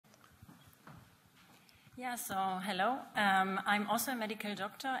Yeah, so hello. I'm also a medical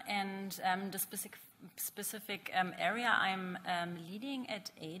doctor, and the specific area I'm leading at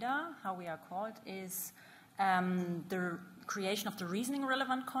ADA, how we are called, is the creation of the reasoning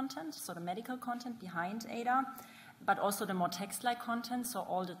relevant content, so the medical content behind ADA, but also the more text-like content, so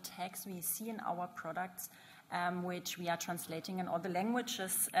all the text we see in our products, which we are translating in all the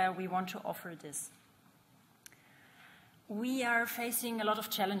languages we want to offer this. We are facing a lot of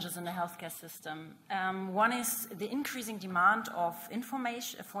challenges in the healthcare system. One is the increasing demand of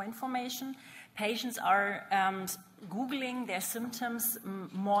information. Patients are Googling their symptoms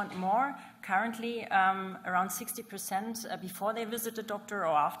more and more. Currently, around 60% before they visit the doctor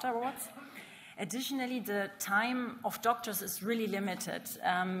or afterwards. Additionally, the time of doctors is really limited.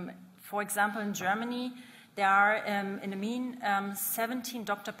 For example, in Germany, there are, in a mean, 17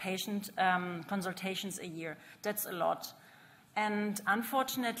 doctor-patient consultations a year. That's a lot. And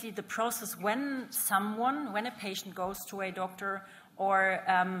unfortunately, the process when a patient goes to a doctor, or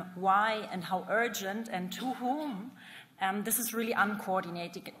why and how urgent and to whom, this is really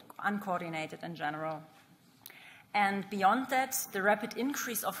uncoordinated in general. And beyond that, the rapid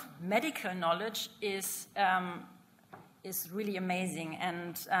increase of medical knowledge is really amazing.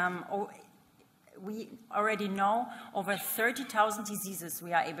 And we already know over 30,000 diseases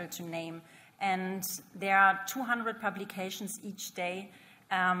we are able to name. And there are 200 publications each day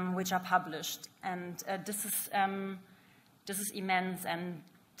which are published. And this is immense, and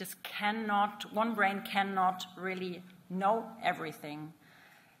one brain cannot really know everything.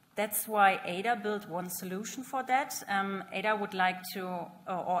 That's why ADA built one solution for that. ADA would like to,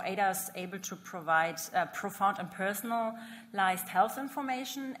 or ADA is able to provide profound and personalized health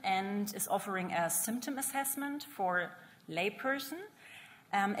information, and is offering a symptom assessment for layperson.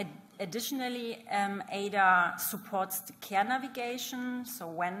 Additionally, ADA supports the care navigation, so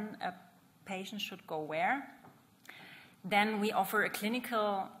when a patient should go where. Then we offer a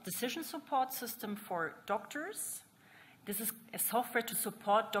clinical decision support system for doctors. This is a software to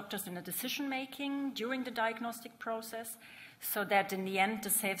support doctors in the decision-making during the diagnostic process, so that in the end,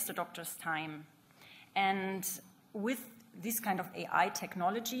 this saves the doctor's time. And with this kind of AI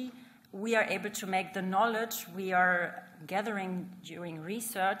technology, we are able to make the knowledge we are gathering during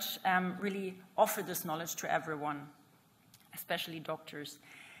research really offer this knowledge to everyone, especially doctors.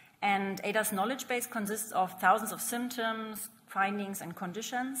 And ADA's knowledge base consists of thousands of symptoms, findings, and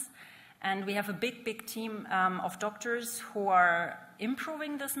conditions. And we have a big team of doctors who are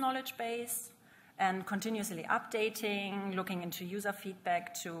improving this knowledge base and continuously updating, looking into user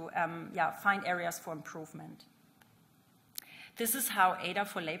feedback to find areas for improvement. This is how ADA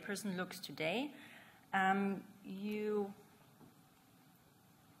for layperson looks today. You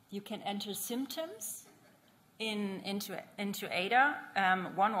can enter symptoms into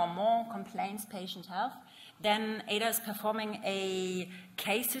ADA, one or more complaints patient have. Then ADA is performing a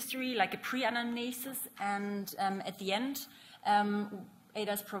case history, like a pre-anamnesis, and at the end,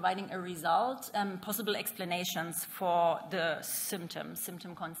 ADA is providing a result, possible explanations for the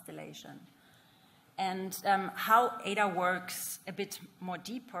symptom constellation. And how ADA works a bit more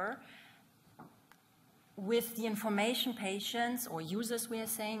deeper, with the information patients or users, we are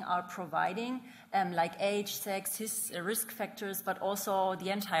saying, are providing, like age, sex, risk factors, but also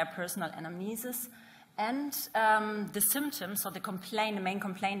the entire personal anamnesis, and the symptoms, or the main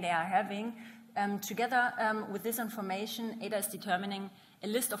complaint they are having. Together with this information, ADA is determining a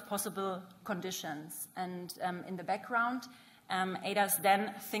list of possible conditions. And in the background, ADA is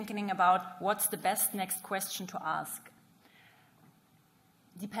then thinking about what's the best next question to ask.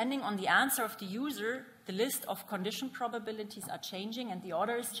 Depending on the answer of the user, the list of condition probabilities are changing, and the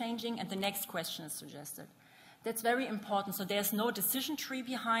order is changing, and the next question is suggested. That's very important. So there's no decision tree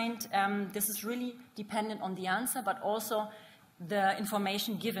behind. This is really dependent on the answer, but also the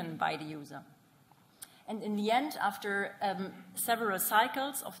information given by the user. And in the end, after several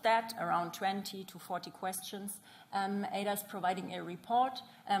cycles of that, around 20 to 40 questions, ADA is providing a report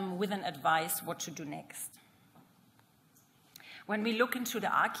with an advice what to do next. When we look into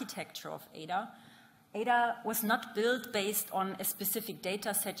the architecture of ADA, ADA was not built based on a specific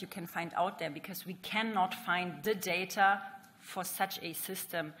data set you can find out there, because we cannot find the data for such a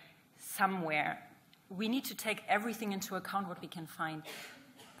system somewhere. We need to take everything into account what we can find.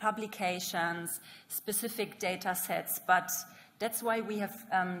 Publications, specific data sets, but that's why we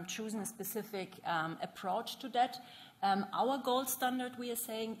have chosen a specific approach to that. Our gold standard, we are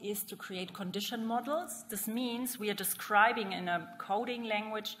saying, is to create condition models. This means we are describing in a coding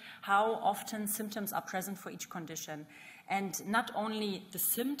language how often symptoms are present for each condition. And not only the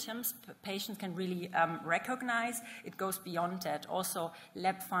symptoms patients can really recognize, it goes beyond that. Also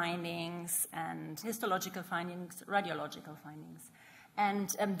lab findings and histological findings, radiological findings. And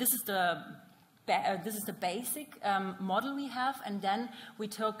this is the basic model we have, and then we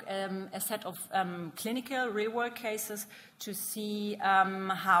took a set of clinical real-world cases to see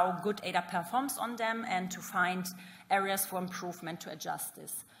how good ADA performs on them and to find areas for improvement to adjust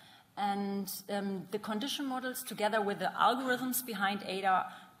this. And the condition models, together with the algorithms behind ADA,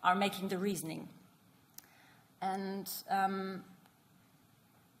 are making the reasoning. And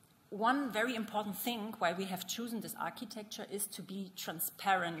one very important thing why we have chosen this architecture is to be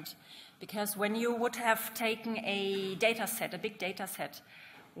transparent. Because when you would have taken a data set, a big data set,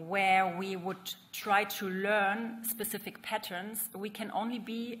 where we would try to learn specific patterns, we can only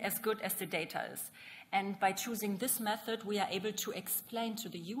be as good as the data is. And by choosing this method, we are able to explain to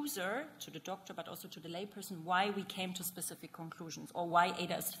the user, to the doctor, but also to the layperson, why we came to specific conclusions or why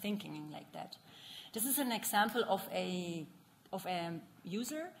ADA is thinking like that. This is an example of a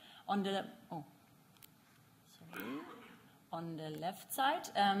user on the on the left side.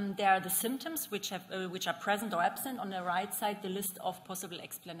 There are the symptoms which are present or absent. On the right side, the list of possible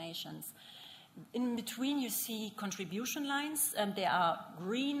explanations. In between, you see contribution lines, and they are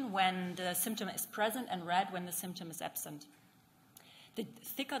green when the symptom is present and red when the symptom is absent. The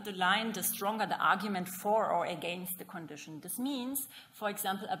thicker the line, the stronger the argument for or against the condition. This means, for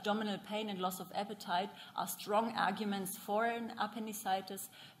example, abdominal pain and loss of appetite are strong arguments for an appendicitis,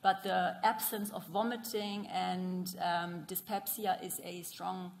 but the absence of vomiting and dyspepsia is a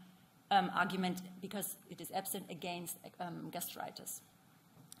strong argument because it is absent against gastritis.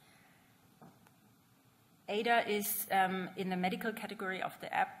 ADA is in the medical category of the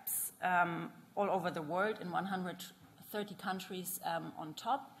apps all over the world in 130 countries on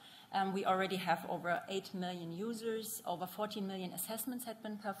top. We already have over 8 million users, over 14 million assessments have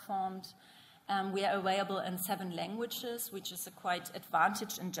been performed. We are available in 7 languages, which is a quite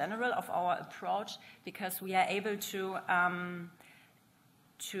advantage in general of our approach because we are able to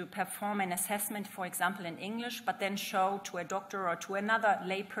perform an assessment, for example, in English, but then show to a doctor or to another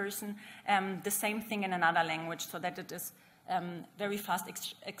layperson the same thing in another language so that it is very fast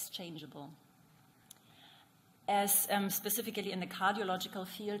exchangeable. As specifically in the cardiological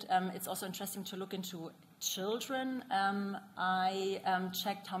field, it's also interesting to look into children. I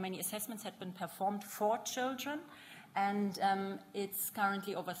checked how many assessments had been performed for children, and it's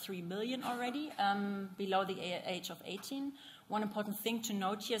currently over 3 million already, below the age of 18. One important thing to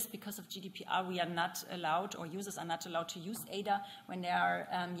note here is because of GDPR, we are not allowed, or users are not allowed to use ADA when they are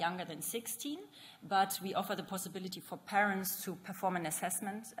younger than 16, but we offer the possibility for parents to perform an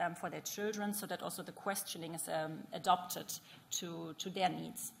assessment for their children so that also the questioning is adopted to their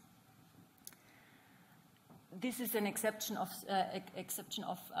needs. This is an exception of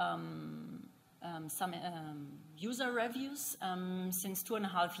some user reviews. Since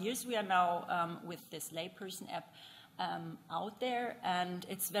 2.5 years, we are now with this layperson app out there, and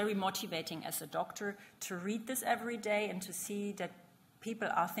it's very motivating as a doctor to read this every day and to see that people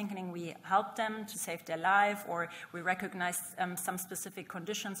are thinking we help them to save their life, or we recognize some specific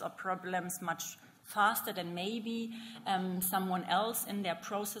conditions or problems much faster than maybe someone else in their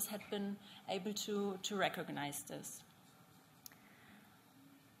process had been able to recognize this.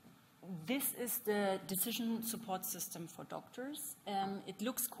 This is the decision support system for doctors. It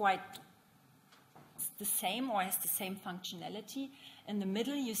looks quite the same or has the same functionality. In the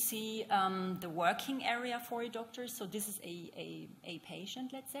middle, you see the working area for a doctor. So this is a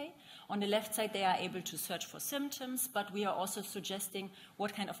patient, let's say. On the left side, they are able to search for symptoms, but we are also suggesting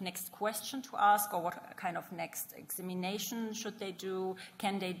what kind of next question to ask or what kind of next examination should they do,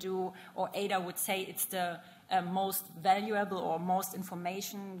 can they do, or ADA would say it's the most valuable or most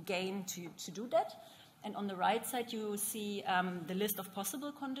information gain to do that. And on the right side, you see the list of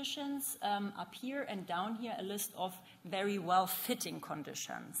possible conditions up here, and down here, a list of very well-fitting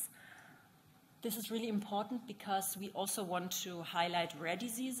conditions. This is really important because we also want to highlight rare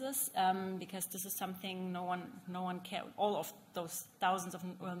diseases, because this is something no one can, all of those thousands of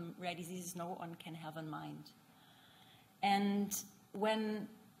rare diseases, no one can have in mind. And when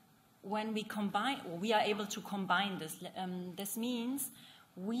we combine, or we are able to combine this, this means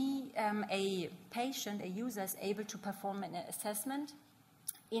a patient, a user, is able to perform an assessment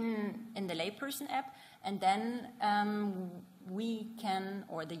in the layperson app, and then we can,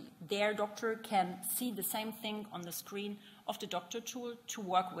 or their doctor can see the same thing on the screen of the doctor tool to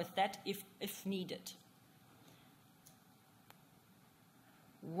work with that if needed.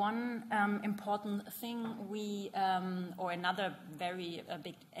 One important thing or another very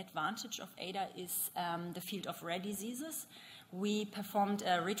big advantage of ADA is the field of rare diseases. We performed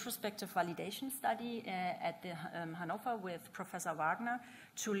a retrospective validation study at the Hannover with Professor Wagner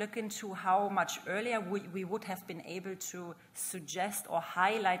to look into how much earlier we would have been able to suggest or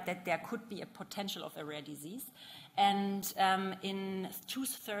highlight that there could be a potential of a rare disease. And in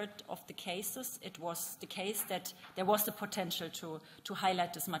 2/3 of the cases, it was the case that there was the potential to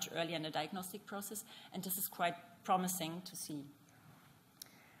highlight this much earlier in the diagnostic process, and this is quite promising to see.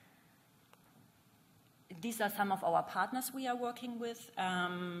 These are some of our partners we are working with.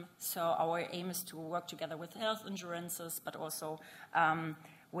 So our aim is to work together with health insurances, but also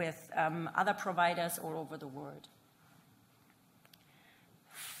with other providers all over the world.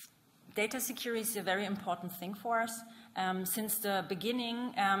 Data security is a very important thing for us. Since the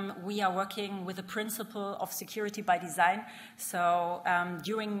beginning, we are working with the principle of security by design. So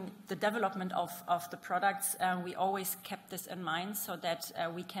during the development of the products, we always kept this in mind so that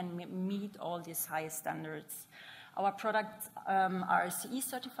we can meet all these high standards. Our products are CE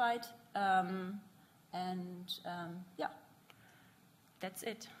certified, and yeah, that's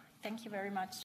it. Thank you very much.